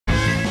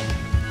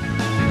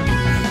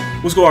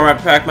What's going on,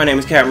 Raptor Pack? My name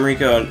is Captain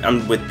Rico, and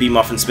I'm with B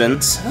Muffin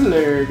Spins.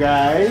 Hello,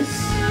 guys.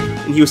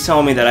 And he was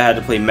telling me that I had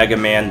to play Mega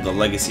Man, the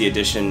Legacy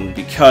Edition,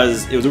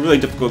 because it was a really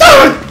difficult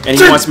game, and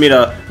he wants me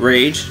to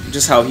rage,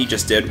 just how he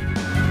just did,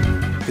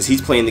 because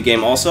he's playing the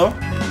game also.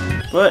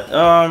 But,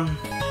 I'm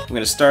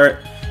gonna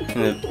start. I'm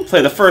gonna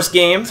play the first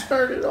game.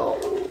 Start it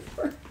all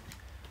over.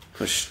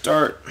 Push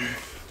start.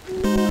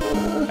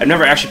 I've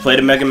never actually played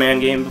a Mega Man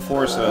game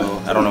before,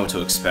 so I don't know what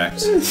to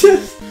expect.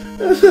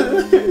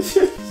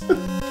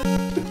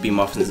 B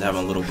Muffin's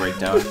having a little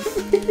breakdown.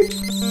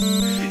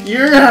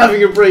 You're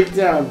having a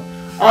breakdown.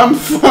 I'm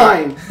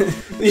fine.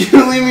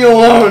 You leave me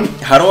alone.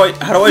 How do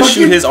I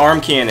shoot his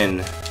arm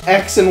cannon?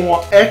 X and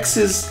Y. X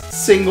is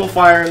single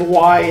fire and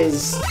Y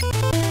is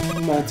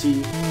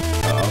multi.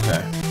 Oh,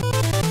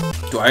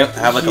 okay. Do I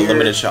have like a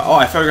limited shot? Oh,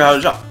 I figured out how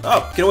to jump.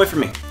 Oh, get away from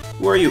me.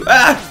 Who are you?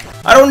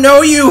 Ah! I don't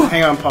know you!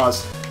 Hang on,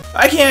 pause.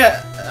 I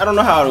can't. I don't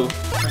know how to.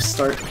 Press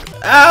start.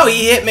 Ow,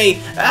 he hit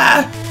me!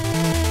 Ah!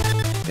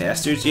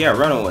 Bastards, yeah,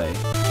 run away.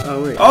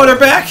 Oh, wait. Oh, they're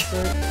back!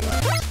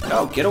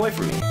 No, get away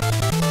from me.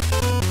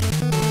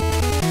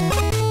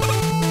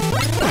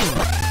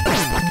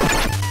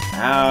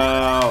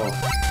 Ow.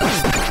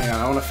 Hang on,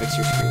 I want to fix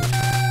your screen.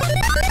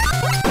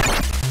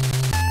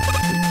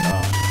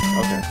 Oh,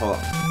 okay, hold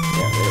on.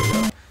 Yeah, there we go.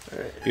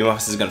 Alright.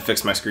 B-Muffs is gonna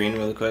fix my screen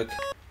really quick.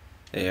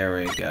 There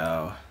we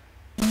go.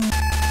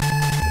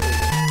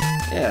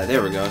 Yeah,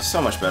 there we go.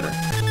 So much better.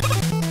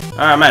 Alright,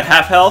 I'm at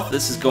half health.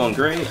 This is going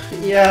great.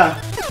 Yeah.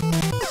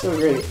 So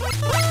great.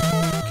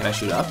 Can I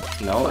shoot up?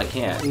 No, I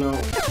can't. No.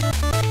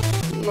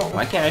 No.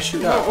 Why can't I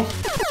shoot up?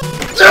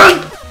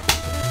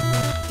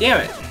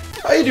 Damn it.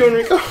 How you doing,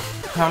 Rico?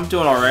 I'm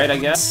doing alright, I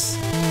guess.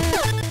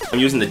 I'm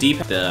using the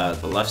D-pad,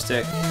 the left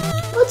stick.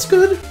 That's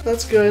good.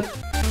 That's good.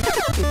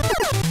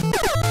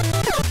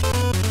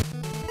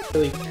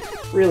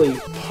 Really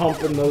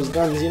pumping those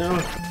guns, you know?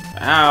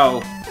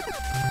 Ow.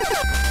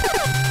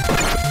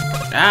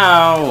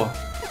 Ow.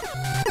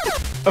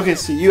 Okay,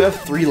 so you have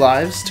 3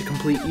 lives to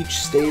complete each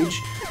stage.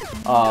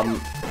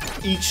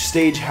 Each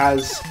stage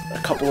has a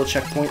couple of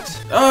checkpoints.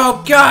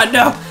 Oh god,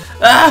 no!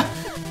 Ah!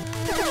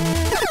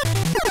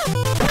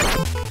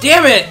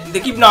 Damn it! They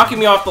keep knocking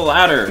me off the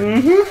ladder.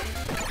 Mm-hmm.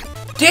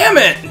 Damn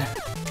it!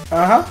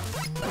 Uh-huh.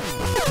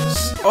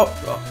 Oh,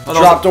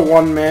 dropped a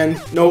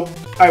 1-man. Nope,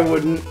 I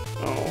wouldn't.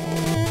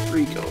 Oh,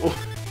 Rico.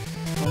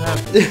 What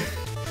happened?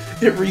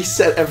 It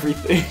reset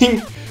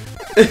everything.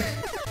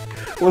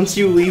 Once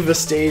you leave a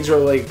stage or,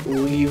 like,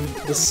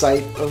 leave the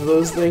site of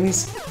those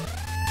things,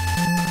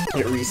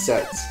 it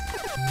resets.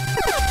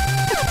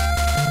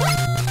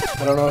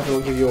 I don't know if it'll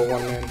give you a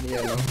 1-man.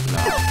 Yeah, no.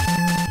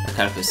 That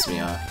kind of pisses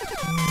me off.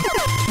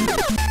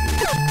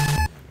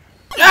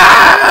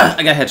 Ah!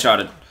 I got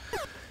headshotted.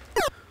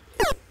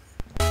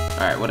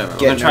 Alright, whatever.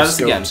 We're gonna try this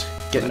again.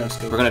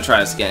 We're gonna try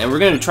this again. And we're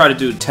gonna try to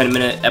do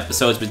 10-minute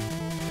episodes with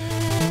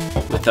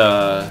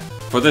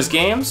for this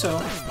game, so...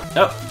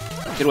 Oh,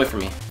 get away from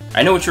me.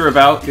 I know what you're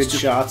about. Good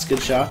shots,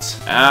 good shots.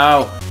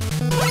 Ow.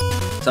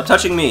 Stop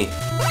touching me.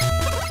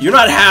 You're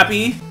not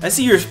happy. I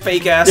see your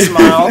fake-ass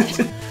smile.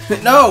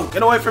 No,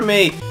 get away from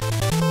me.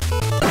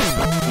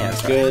 Yeah,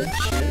 that's good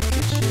shit,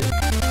 good shit.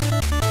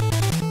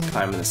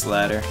 Climbing this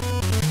ladder.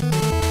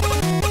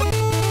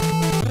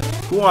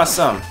 Who wants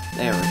some?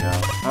 There we go.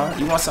 Huh?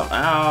 You want some?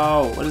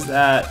 Ow. What is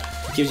that?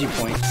 It gives you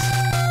points.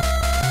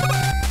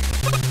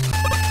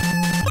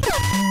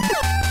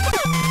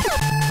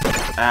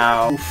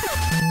 Ow. Oof.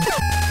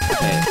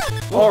 Okay.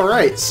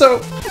 Alright,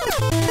 so...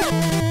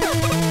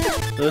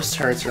 Those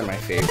turrets are my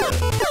favorite.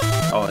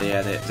 Oh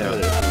yeah,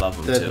 I love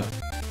them too.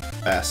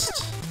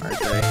 Best, aren't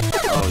they?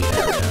 Oh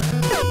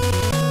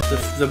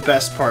yeah. The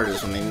best part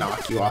is when they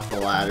knock you off the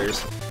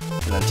ladders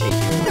and then take you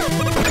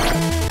away.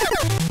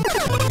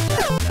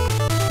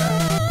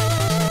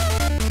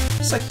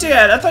 It's like,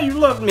 Dad, I thought you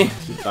loved me.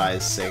 He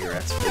buys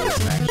cigarettes, but he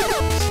doesn't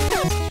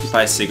actually. He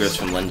buys cigarettes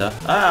from Linda.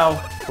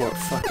 Ow. Poor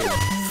fuck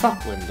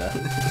Linda.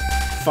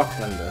 Fuck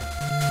Linda.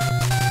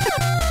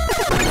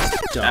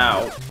 Dumb.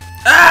 Ow.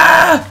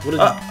 Ah! What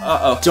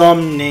a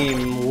dumb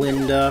name,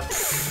 Linda.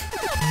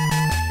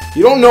 Pfft.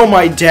 You don't know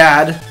my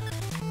dad.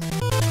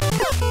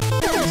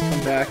 Please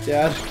come back,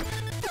 Dad.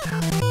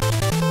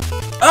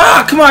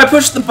 Ah! Come on, I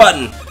pushed the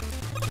button.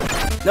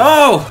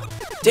 No!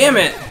 Damn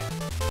it!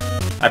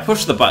 I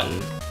pushed the button.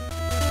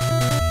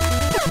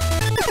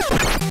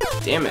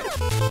 Damn it.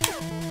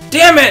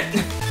 Damn it!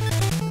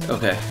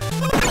 Okay.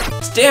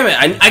 Damn it!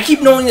 I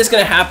keep knowing it's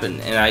gonna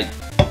happen, and I...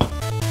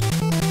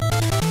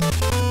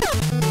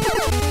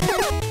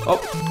 Oh.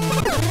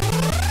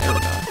 There we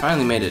go. I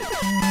finally made it.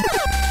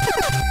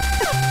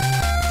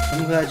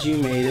 I'm glad you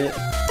made it.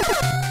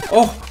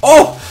 Oh!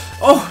 Oh!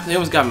 Oh! They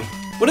almost got me.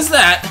 What is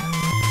that?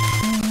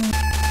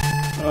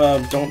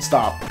 Don't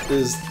stop.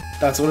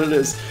 That's what it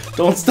is.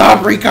 Don't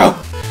stop, Rico!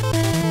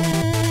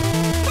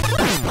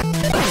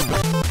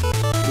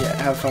 Yeah,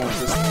 have fun with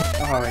this.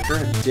 Oh, you're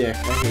a dick.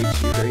 I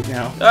hate you right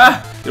now.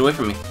 Ah! Get away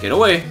from me. Get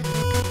away.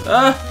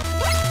 Ah!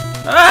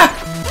 Ah!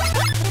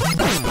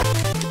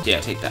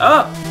 Yeah, take that.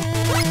 Ah!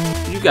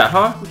 What you got,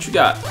 huh? What you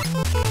got?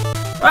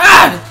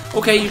 Ah!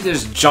 Okay, you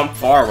just jump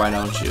far, why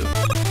don't you?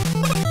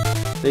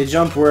 They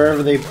jump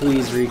wherever they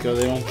please, Rico.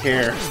 They don't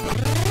care.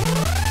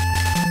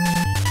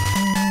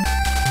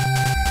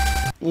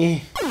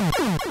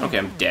 Okay,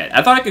 I'm dead.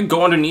 I thought I could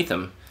go underneath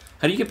him.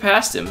 How do you get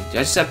past him? I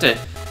just have to...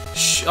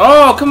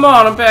 Oh, come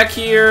on, I'm back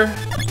here.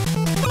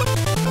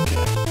 Okay,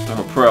 I'm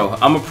a pro.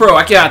 I'm a pro,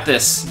 I got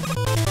this.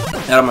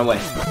 Get out of my way.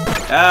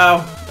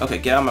 Ow. Okay,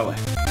 get out of my way.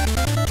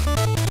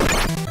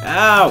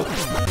 Ow.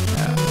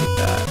 Take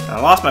that. I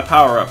lost my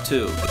power up,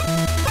 too.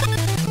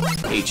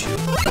 Hate you.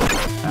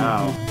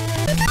 Ow.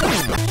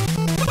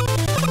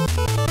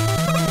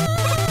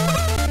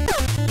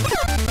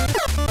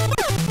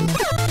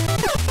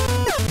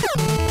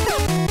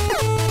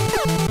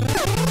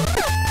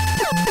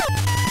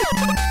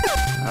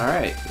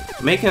 Alright,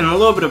 making a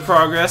little bit of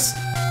progress.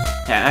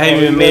 I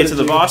haven't even made it to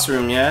the boss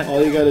room yet.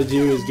 All you gotta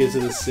do is get to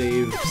the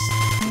saves.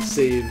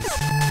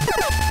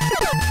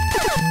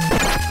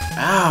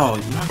 Ow,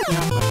 you knocked me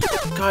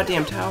off my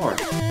goddamn tower.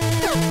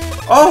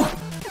 Oh!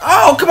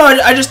 Oh, come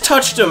on! I just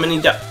touched him and he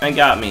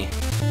got me.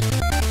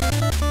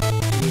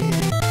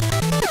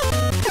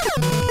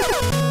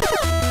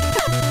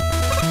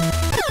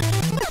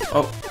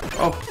 Oh,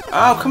 oh,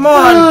 oh, come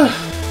on!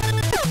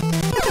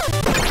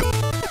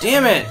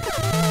 Damn it!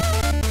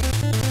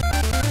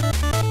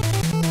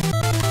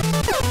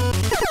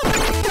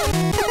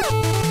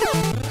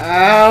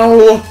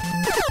 Ow!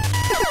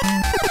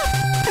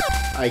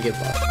 I give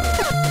up.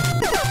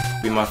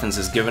 B-Muffins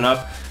has given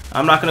up.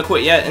 I'm not gonna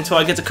quit yet until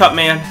I get to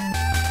Cutman.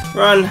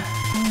 Run!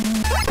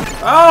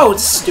 Oh,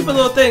 stupid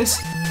little things!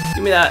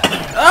 Give me that.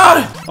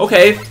 Ah!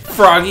 Okay,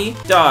 Froggy,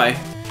 die.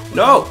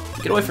 No!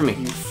 Get away from me.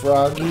 You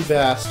froggy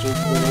bastard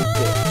little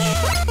bitch.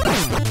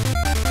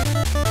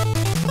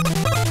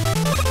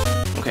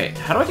 Okay,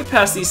 how do I get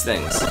past these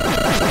things?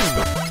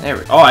 There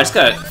we go. Oh, I just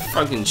gotta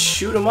fucking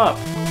shoot them up.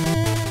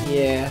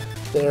 Yeah,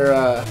 they're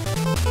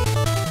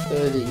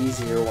the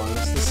easier ones.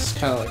 This is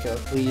kind of like a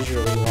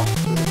leisurely walk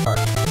through the park.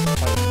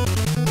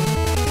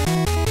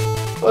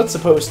 Well, it's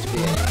supposed to be,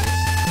 anyways.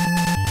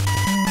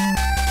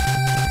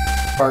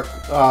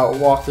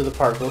 Walk through the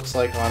park looks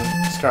like on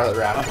Scarlet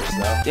Raptors,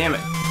 though. Damn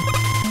it.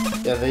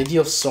 Yeah, they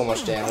deal so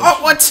much damage.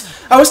 Oh, what?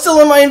 I was still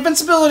in my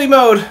invincibility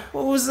mode.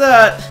 What was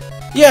that?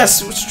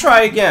 Yes, let's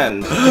try again.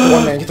 Get the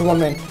one man, get the one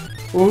man.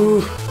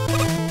 Ooh.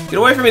 Get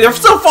away from me, they're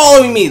still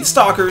following me, the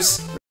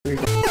stalkers.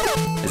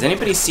 Has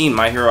anybody seen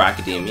My Hero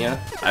Academia?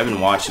 I've been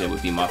watching it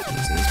with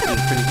B-Muffins, and it's been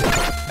pretty good.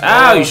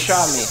 Ow, you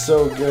shot me.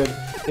 So good.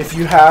 If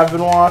you have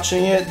been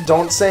watching it,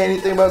 don't say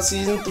anything about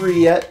Season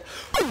 3 yet,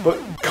 but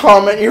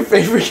comment your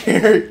favorite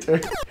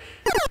character.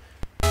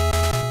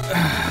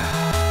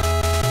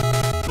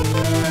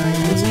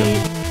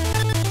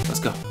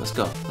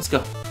 Let's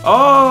go.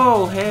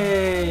 Oh,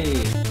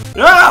 hey.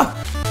 No!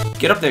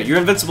 Get up there, you're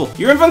invincible.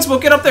 You're invincible,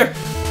 get up there.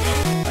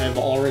 I have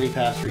already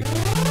passed Rico.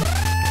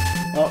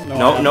 Oh,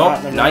 no,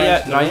 not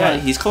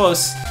yet. He's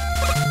close.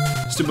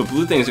 Stupid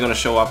blue things are gonna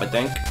show up, I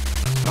think. I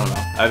don't know.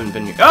 I haven't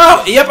been here.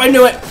 Oh, yep, I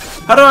knew it.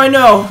 How do I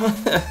know?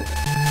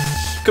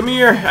 Come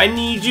here, I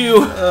need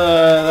you.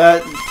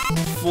 That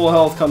full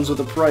health comes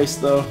with a price,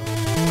 though.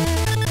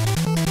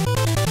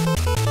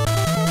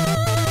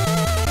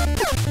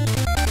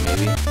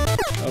 Maybe.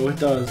 Oh, it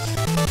does.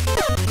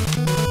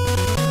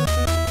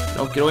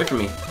 No, get away from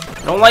me.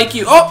 I don't like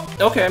you. Oh,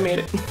 okay, I made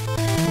it.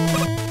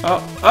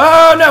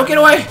 Oh, no, get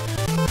away.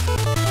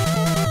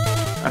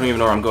 I don't even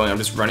know where I'm going. I'm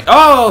just running.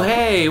 Oh,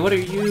 hey, what are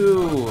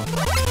you?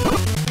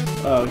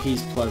 Oh,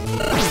 he's pleasant.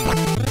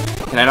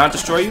 Can I not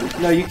destroy you?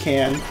 No, you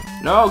can.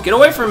 No, get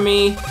away from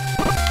me.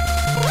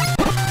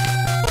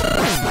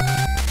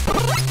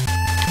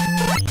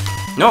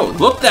 No,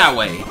 look that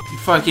way. You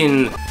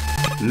fucking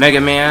Mega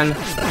Man.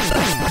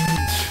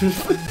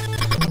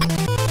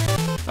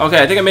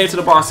 Okay, I think I made it to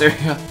the boss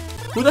area.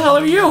 Who the hell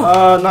are you?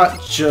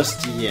 Not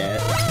just yet.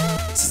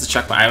 This is a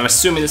checkpoint. I'm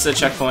assuming this is a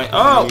checkpoint.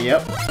 Oh!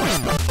 Yep.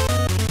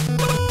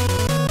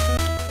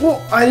 Well,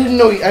 I didn't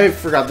know. I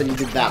forgot that he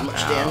did that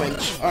much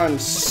damage. I'm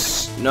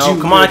stupid. No,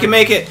 come on, I can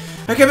make it.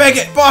 I can make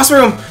it. Boss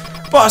room.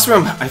 Boss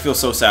room. I feel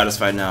so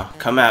satisfied now.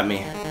 Come at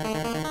me.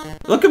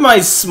 Look at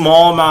my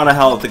small amount of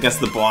health against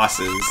the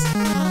bosses.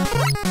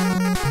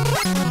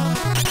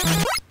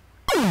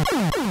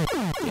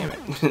 Damn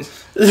it.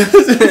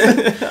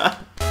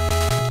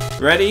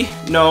 Ready?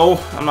 No,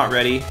 I'm not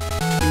ready.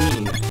 What do you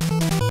mean?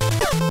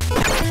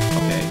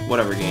 Okay,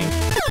 whatever game.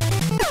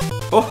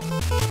 Oh,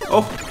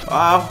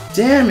 wow.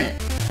 Damn it.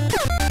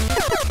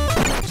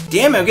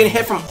 Damn it, I'm getting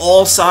hit from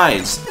all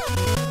sides.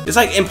 It's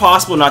like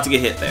impossible not to get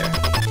hit there.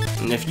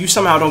 And if you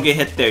somehow don't get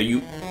hit there,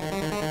 you...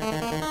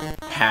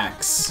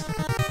 Hacks.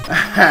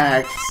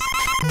 Hacks.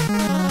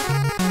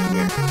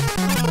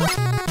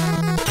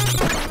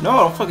 No,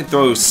 don't fucking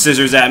throw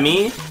scissors at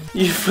me.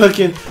 You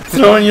fucking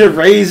throwing your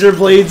razor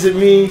blades at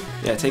me.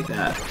 Yeah, take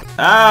that.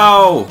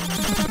 Ow!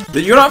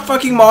 You're not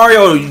fucking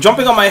Mario. You're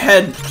jumping on my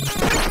head.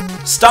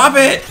 Stop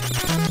it!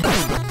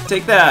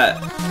 Take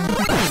that.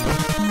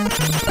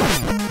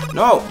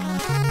 No.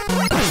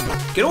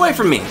 Get away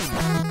from me.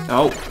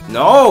 No.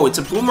 No, it's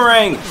a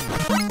boomerang.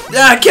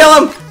 Ah,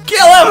 kill him!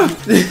 Kill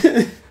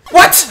him!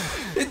 What?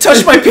 It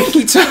touched my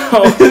pinky toe.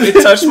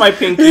 It touched my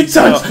pinky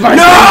toe.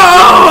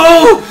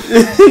 No!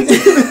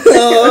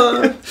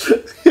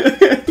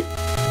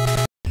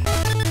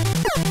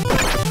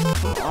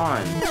 Come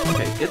on.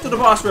 Okay, get to the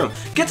boss room.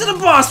 Get to the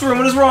boss room.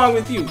 What is wrong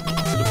with you? Get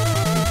to the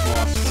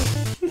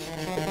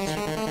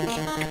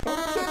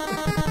boss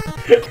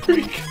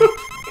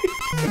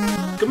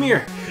room. Come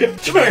here.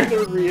 Trying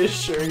to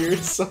reassure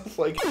yourself,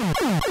 like.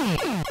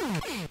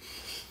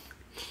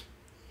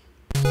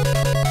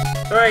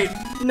 Alright,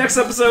 next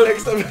episode.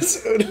 Next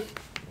episode.